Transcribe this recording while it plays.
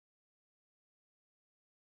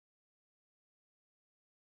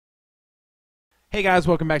Hey guys,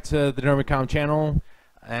 welcome back to the DOREMICOM channel.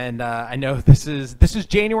 And I know this is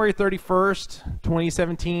January 31st,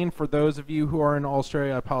 2017. For those of you who are in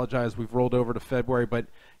Australia, I apologize. We've rolled over to February, but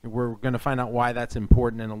we're going to find out why that's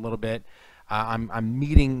important in a little bit. I'm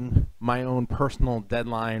meeting my own personal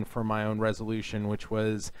deadline for my own resolution, which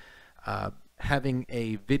was having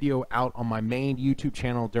a video out on my main YouTube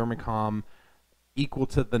channel, DOREMICOM, equal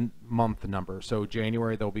to the month number. So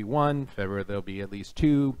January there'll be 1, February there'll be at least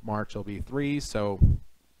 2, March there'll be 3. So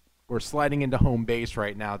we're sliding into home base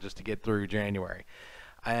right now just to get through January.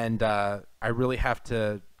 And I really have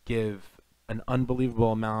to give an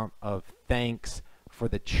unbelievable amount of thanks for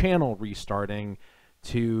the channel restarting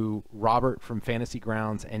to Robert from Fantasy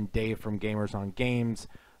Grounds and Dave from Gamers on Games,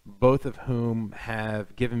 both of whom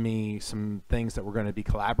have given me some things that we're going to be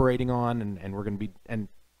collaborating on, and we're going to be, and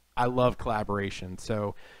I love collaboration.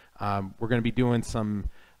 So we're going to be doing some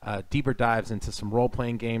deeper dives into some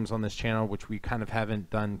role-playing games on this channel, which we kind of haven't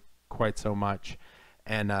done quite so much.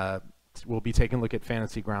 And we'll be taking a look at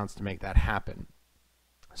Fantasy Grounds to make that happen.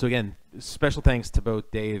 So again, special thanks to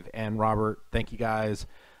both Dave and Robert. Thank you guys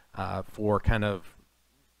for kind of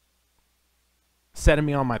setting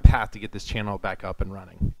me on my path to get this channel back up and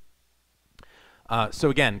running. So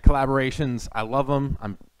again, collaborations, I love them.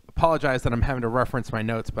 I apologize that I'm having to reference my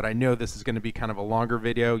notes, but I know this is going to be kind of a longer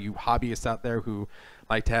video. You hobbyists out there who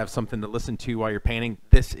like to have something to listen to while you're painting,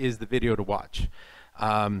 this is the video to watch,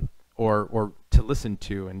 or to listen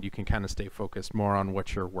to, and you can kind of stay focused more on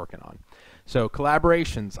what you're working on. So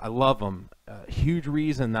collaborations, I love them. A huge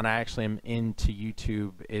reason that I actually am into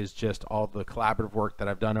YouTube is just all the collaborative work that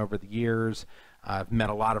I've done over the years. I've met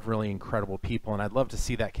a lot of really incredible people, and I'd love to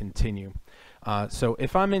see that continue. So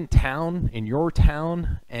if I'm in town, in your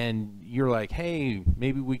town, and you're like, hey,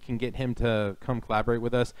 maybe we can get him to come collaborate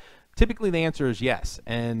with us, typically the answer is yes.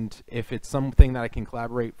 And if it's something that I can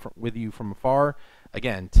collaborate with you from afar,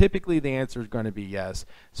 again, typically the answer is going to be yes.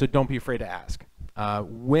 So don't be afraid to ask.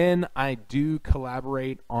 When I do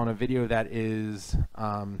collaborate on a video that is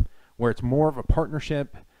where it's more of a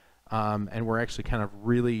partnership, and we're actually kind of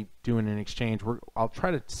really doing an exchange, I'll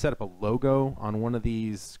try to set up a logo on one of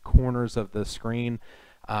these corners of the screen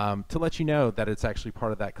to let you know that it's actually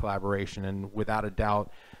part of that collaboration. And without a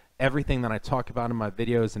doubt, everything that I talk about in my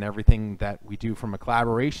videos and everything that we do from a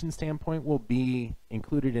collaboration standpoint will be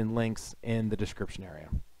included in links in the description area.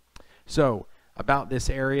 So about this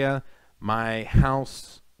area, my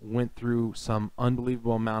house went through some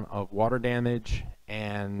unbelievable amount of water damage,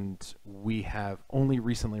 and we have only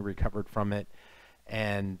recently recovered from it.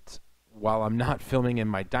 And while I'm not filming in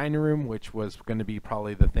my dining room, which was going to be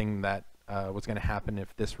probably the thing that was going to happen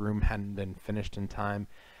if this room hadn't been finished in time,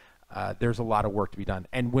 there's a lot of work to be done.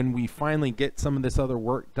 And when we finally get some of this other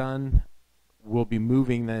work done, we'll be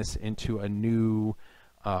moving this into a new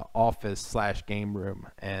office / game room,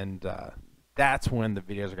 and that's when the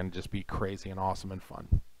videos are going to just be crazy and awesome and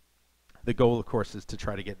fun. The goal, of course, is to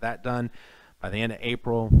try to get that done by the end of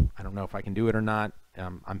April. I don't know if I can do it or not.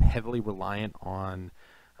 I'm heavily reliant on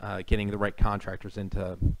getting the right contractors in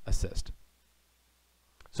to assist.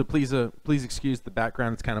 So please excuse the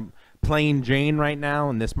background. It's kind of plain Jane right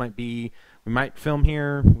now, and this might be, we might film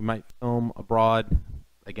here, we might film abroad.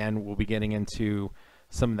 Again, we'll be getting into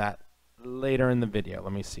some of that later in the video.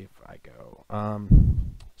 Let me see if I go.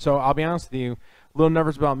 So I'll be honest with you, a little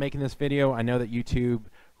nervous about making this video. I know that YouTube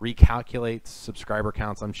recalculates subscriber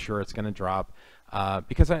counts. I'm sure it's going to drop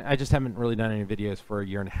because I just haven't really done any videos for a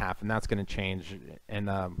year and a half, and that's going to change. And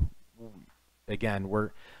again, we're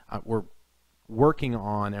working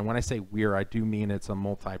on, and when I say we're, I do mean it's a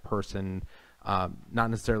multi-person, not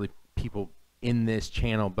necessarily people in this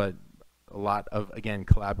channel, but a lot of, again,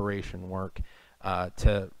 collaboration work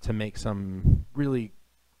to make some really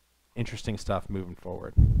interesting stuff moving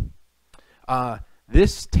forward.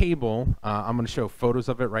 This table, I'm going to show photos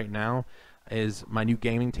of it right now, is my new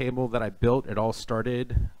gaming table that I built. It all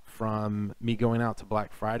started from me going out to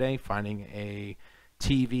Black Friday, finding a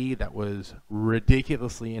TV that was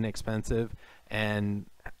ridiculously inexpensive, and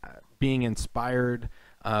being inspired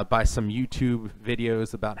by some YouTube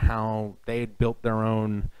videos about how they had built their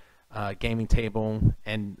own gaming table,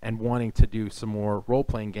 and wanting to do some more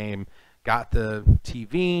role-playing game. Got the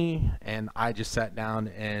TV, and I just sat down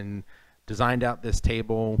and designed out this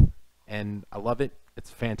table, and I love it.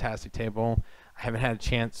 It's a fantastic table. I haven't had a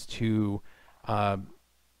chance to, I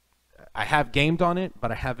have gamed on it,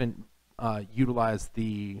 but I haven't utilized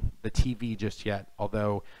the TV just yet,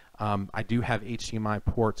 although I do have HDMI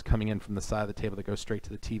ports coming in from the side of the table that go straight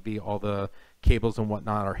to the TV. All the cables and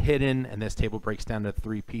whatnot are hidden, and this table breaks down to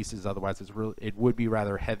 3 pieces. Otherwise, it would be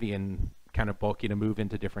rather heavy and kind of bulky to move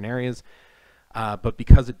into different areas. but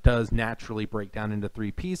because it does naturally break down into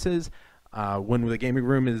 3 pieces, when the gaming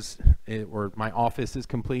room or my office is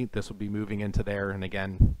complete, this will be moving into there. And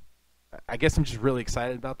again, I guess I'm just really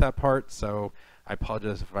excited about that part, so I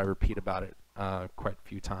apologize if I repeat about it quite a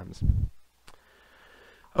few times.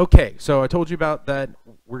 Okay, so I told you about that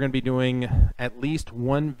we're going to be doing at least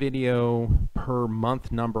 1 video per month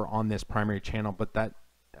number on this primary channel, but that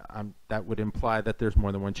would imply that there's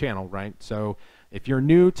more than 1 channel, right? So if you're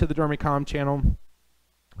new to the DOREMICOM channel,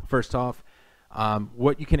 first off,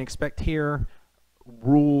 what you can expect here: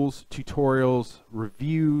 rules, tutorials,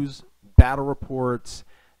 reviews, battle reports,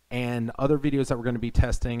 and other videos that we're going to be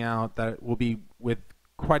testing out that will be with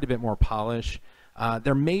quite a bit more polish.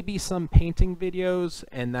 There may be some painting videos,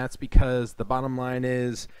 and that's because the bottom line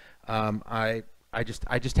is I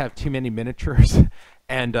just have too many miniatures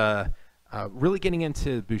and really getting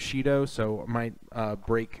into Bushido, so I might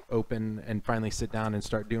break open and finally sit down and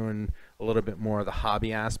start doing a little bit more of the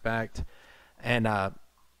hobby aspect. And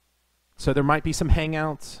so there might be some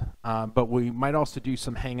hangouts, but we might also do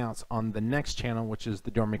some hangouts on the next channel, which is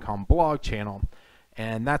the DOREMICOM blog channel.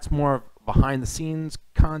 And that's more behind the scenes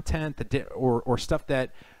content or stuff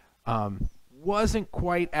that wasn't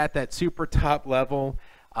quite at that super top level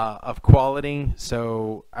of quality.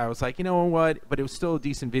 So I was like, you know what, but it was still a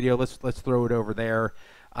decent video. Let's throw it over there.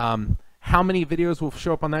 How many videos will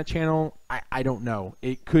show up on that channel? I don't know.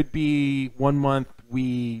 It could be 1 month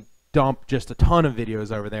we dump just a ton of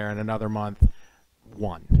videos over there, and another month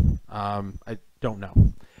 1. I don't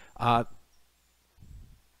know.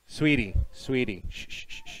 Sweetie, shh, shh,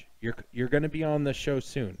 shh, shh. You're gonna be on the show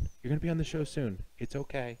soon. You're gonna be on the show soon. It's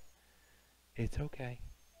okay. It's okay.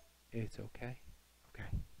 It's okay. Okay.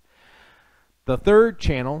 The third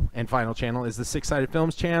channel and final channel is the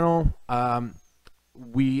 6SidedFilms channel.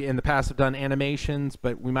 We in the past have done animations,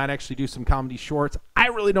 but we might actually do some comedy shorts. I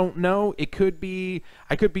really don't know. It could be,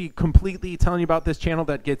 I could be completely telling you about this channel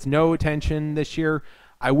that gets no attention this year.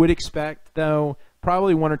 I would expect, though,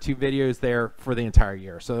 probably 1 or 2 videos there for the entire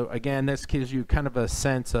year. So again, this gives you kind of a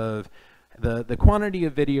sense of the quantity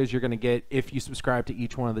of videos you're going to get if you subscribe to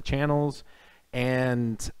each one of the channels.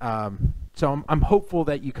 And so I'm hopeful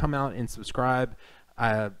that you come out and subscribe,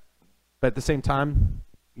 but at the same time,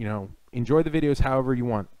 you know, enjoy the videos however you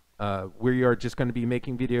want. We are just going to be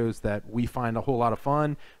making videos that we find a whole lot of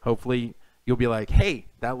fun. Hopefully you'll be like, hey,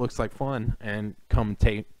 that looks like fun, and come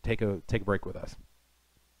take a break with us.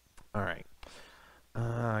 All right.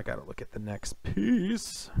 I gotta look at the next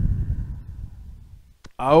piece.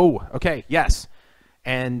 Oh, okay, yes.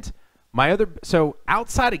 And my other, so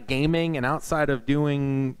outside of gaming and outside of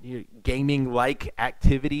doing gaming-like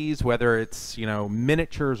activities, whether it's, you know,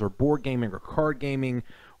 miniatures or board gaming or card gaming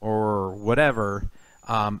or whatever,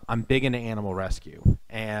 I'm big into animal rescue.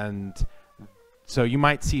 And so you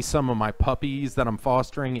might see some of my puppies that I'm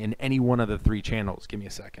fostering in any one of the 3 channels. Give me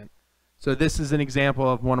a second. So this is an example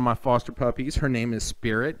of one of my foster puppies. Her name is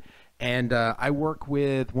Spirit, and I work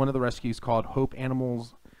with one of the rescues called Hope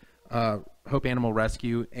Animal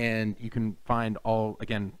Rescue, and you can find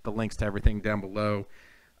again, the links to everything down below.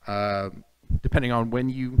 Depending on when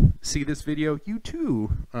you see this video, you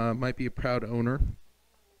too might be a proud owner.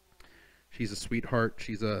 She's a sweetheart.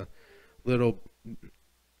 She's a little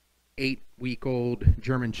 8-week-old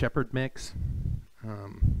German Shepherd mix.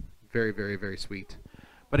 Very, very, very sweet.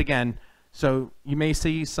 But again, so you may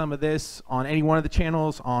see some of this on any one of the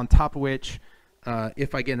channels, on top of which,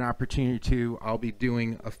 if I get an opportunity to, I'll be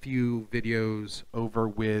doing a few videos over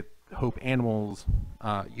with Hope Animal's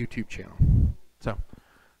YouTube channel. So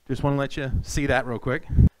just want to let you see that real quick.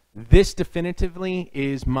 This definitively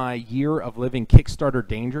is my year of living Kickstarter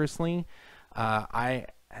dangerously. I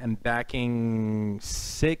am backing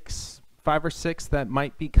 5 or 6 that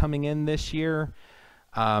might be coming in this year.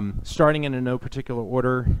 Starting in no particular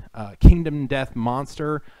order, Kingdom Death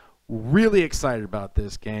Monster. Really excited about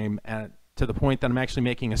this game, to the point that I'm actually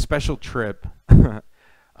making a special trip,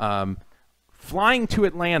 flying to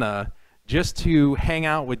Atlanta just to hang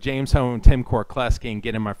out with James Ho and Tim Korkleski and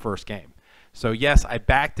get in my first game. So yes, I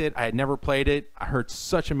backed it. I had never played it. I heard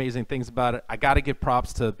such amazing things about it. I got to give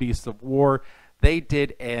props to Beasts of War. They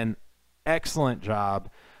did an excellent job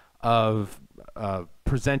of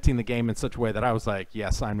presenting the game in such a way that I was like, yeah,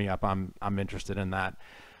 sign me up. I'm interested in that.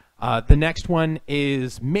 The next one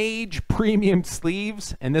is Mage Premium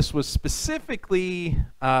Sleeves, and this was specifically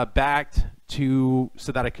backed so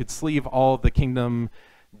that I could sleeve all of the Kingdom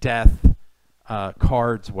Death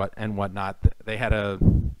cards and whatnot. They had a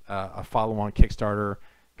follow-on Kickstarter.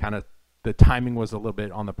 Kind of the timing was a little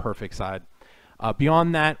bit on the perfect side.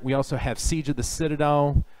 Beyond that, we also have Siege of the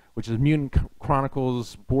Citadel, which is Mutant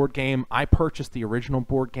Chronicles board game. I purchased the original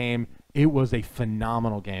board game. It was a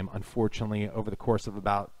phenomenal game. Unfortunately, over the course of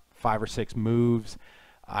about 5 or 6 moves,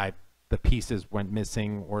 the pieces went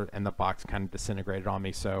missing, and the box kind of disintegrated on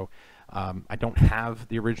me. So I don't have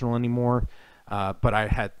the original anymore, but I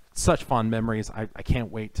had such fond memories. I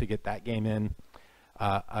can't wait to get that game in.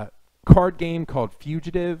 A card game called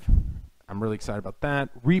Fugitive. I'm really excited about that.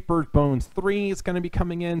 Reaper's Bones 3 is going to be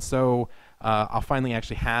coming in, so I'll finally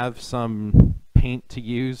actually have some paint to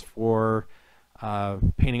use for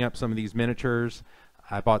painting up some of these miniatures.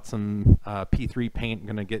 I bought some P3 paint. I'm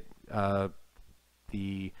going to get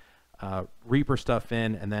the Reaper stuff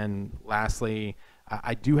in, and then lastly,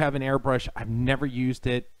 I do have an airbrush. I've never used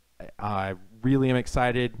it. I really am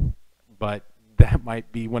excited, but that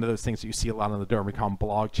might be one of those things that you see a lot on the DOREMICOM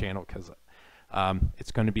blog channel, because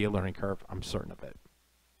it's going to be a learning curve. I'm certain of it.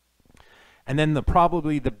 And then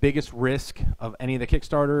probably the biggest risk of any of the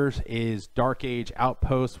Kickstarters is Dark Age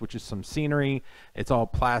Outpost, which is some scenery. It's all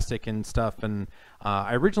plastic and stuff, and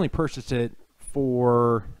I originally purchased it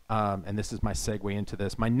for, and this is my segue into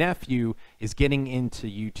this, my nephew is getting into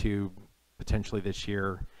YouTube potentially this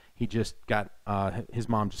year. He just got, his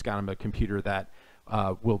mom just got him a computer that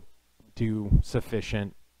will do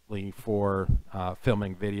sufficiently for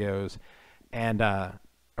filming videos. And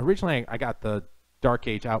originally I got the Dark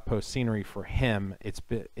Age Outpost scenery for him. It's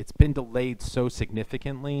been delayed so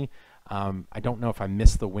significantly. I don't know if I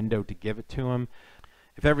missed the window to give it to him.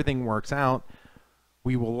 If everything works out,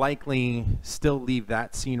 we will likely still leave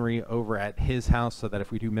that scenery over at his house, so that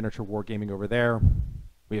if we do miniature wargaming over there,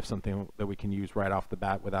 we have something that we can use right off the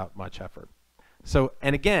bat without much effort. So,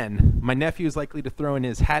 and again, my nephew is likely to throw in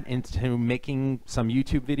his hat into making some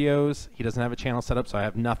YouTube videos. He doesn't have a channel set up, so I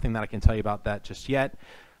have nothing that I can tell you about that just yet.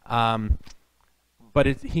 But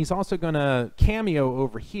he's also going to cameo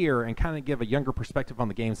over here and kind of give a younger perspective on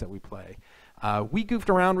the games that we play. We goofed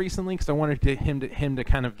around recently because I wanted him to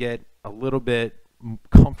kind of get a little bit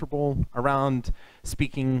comfortable around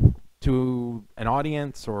speaking to an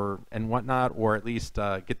audience and whatnot, or at least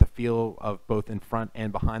get the feel of both in front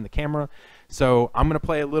and behind the camera. So I'm going to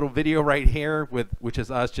play a little video right here, which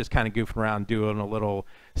is us just kind of goofing around doing a little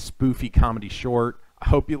spoofy comedy short. I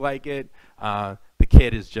hope you like it. The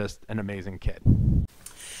kid is just an amazing kid.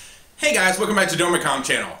 Hey guys, welcome back to DOREMICOM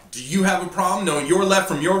channel. Do you have a problem knowing your left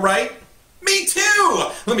from your right? Me too!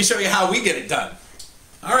 Let me show you how we get it done.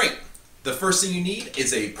 Alright, the first thing you need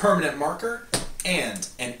is a permanent marker and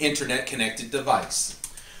an internet connected device.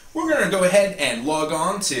 We're going to go ahead and log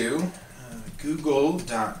on to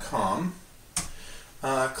google.com.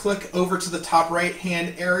 Click over to the top right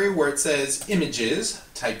hand area where it says images.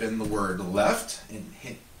 Type in the word left and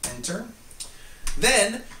hit enter.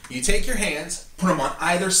 Then you take your hands, put them on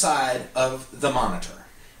either side of the monitor.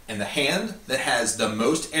 And the hand that has the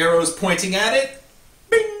most arrows pointing at it,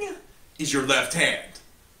 bing, is your left hand.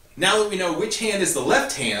 Now that we know which hand is the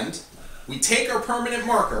left hand, we take our permanent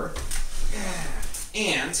marker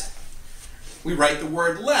and we write the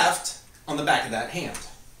word left on the back of that hand.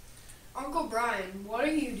 Uncle Brian, what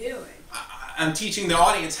are you doing? I'm teaching the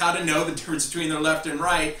audience how to know the difference between their left and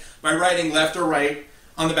right by writing left or right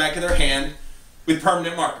on the back of their hand with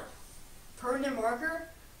permanent marker. Permanent marker?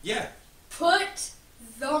 Yeah. Put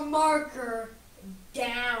the marker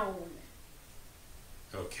down.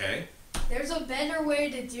 Okay. There's a better way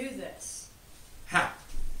to do this. How?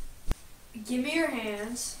 Give me your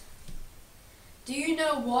hands. Do you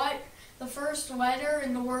know what the first letter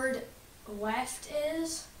in the word left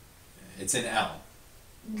is? It's an L.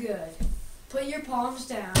 Good. Put your palms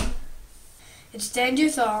down. Extend your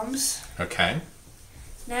thumbs. Okay.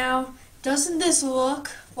 Now, doesn't this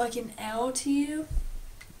look like an L to you?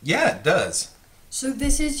 Yeah, it does. So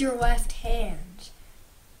this is your left hand.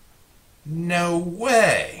 No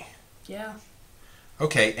way. Yeah.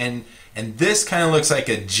 Okay, and this kind of looks like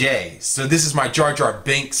a J. So this is my Jar Jar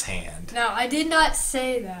Binks hand. Now, I did not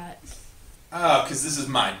say that. Oh, because this is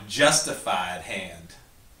my justified hand.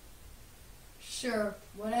 Sure,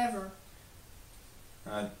 whatever.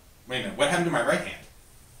 Wait a minute, what happened to my right hand?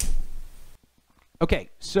 Okay,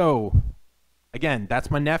 so again, that's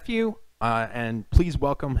my nephew, and please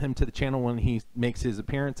welcome him to the channel when he makes his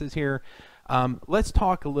appearances here. Let's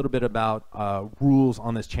talk a little bit about rules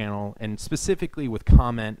on this channel, and specifically with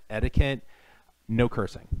comment etiquette. No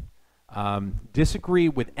cursing. Disagree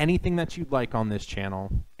with anything that you'd like on this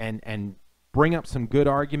channel, and bring up some good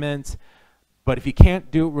arguments. But if you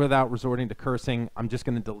can't do it without resorting to cursing, I'm just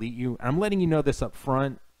going to delete you. And I'm letting you know this up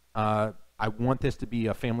front. I want this to be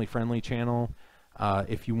a family-friendly channel.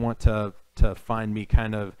 If you want to find me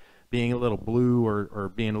kind of being a little blue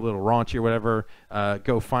or being a little raunchy or whatever,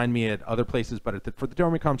 go find me at other places. But for the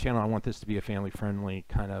DOREMICOM channel, I want this to be a family-friendly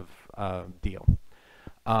kind of deal.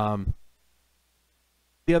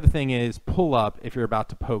 the other thing is pull up if you're about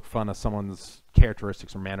to poke fun of someone's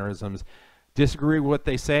characteristics or mannerisms. Disagree with what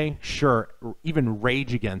they say, sure, or even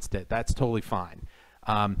rage against it. That's totally fine.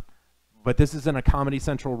 But this isn't a Comedy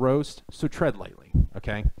Central roast, so tread lightly,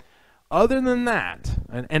 okay? Other than that,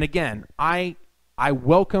 and again, I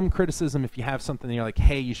welcome criticism. If you have something that you're like,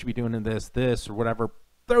 hey, you should be doing this, or whatever,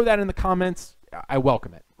 throw that in the comments. I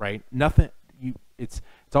welcome it, right? It's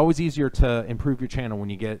always easier to improve your channel when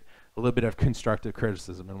you get a little bit of constructive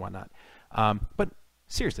criticism and whatnot. But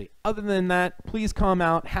seriously, other than that, please come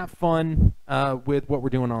out, have fun with what we're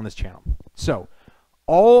doing on this channel. So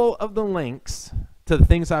all of the links to the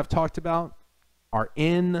things I've talked about are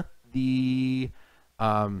in the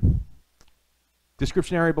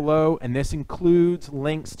description area below, and this includes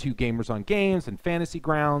links to Gamers on Games and Fantasy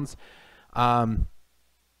Grounds. And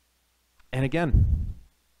again,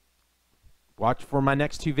 watch for my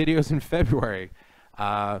next 2 videos in February.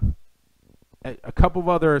 A couple of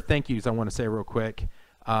other thank yous I want to say real quick.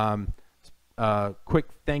 Quick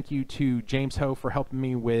thank you to James Ho for helping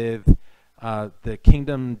me with the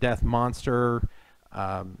Kingdom Death Monster,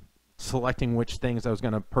 selecting which things I was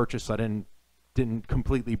going to purchase so I didn't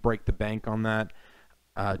completely break the bank on that.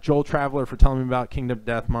 Joel Traveler for telling me about Kingdom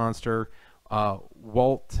Death Monster.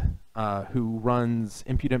 Walt, who runs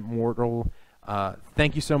Impudent Mortal,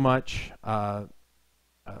 thank you so much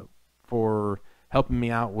for helping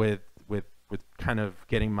me out with kind of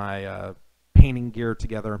getting my painting gear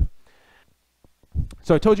together.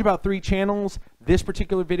 So I told you about 3 channels. This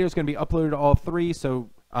particular video is going to be uploaded to all 3. So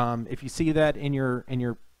if you see that in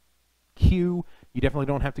your queue, you definitely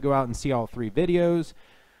don't have to go out and see all 3 videos.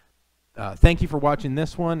 Thank you for watching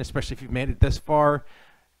this one, especially if you've made it this far.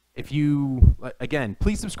 If you, again,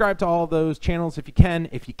 please subscribe to all those channels if you can.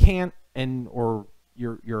 If you can't, or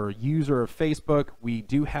you're a user of Facebook, we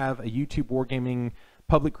do have a YouTube Wargaming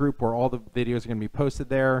public group where all the videos are going to be posted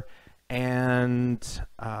there. And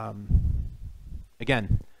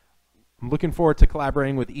again, I'm looking forward to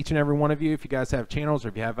collaborating with each and every one of you. If you guys have channels or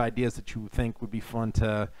if you have ideas that you think would be fun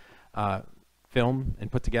to film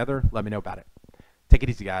and put together, let me know about it. Take it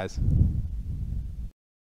easy, guys.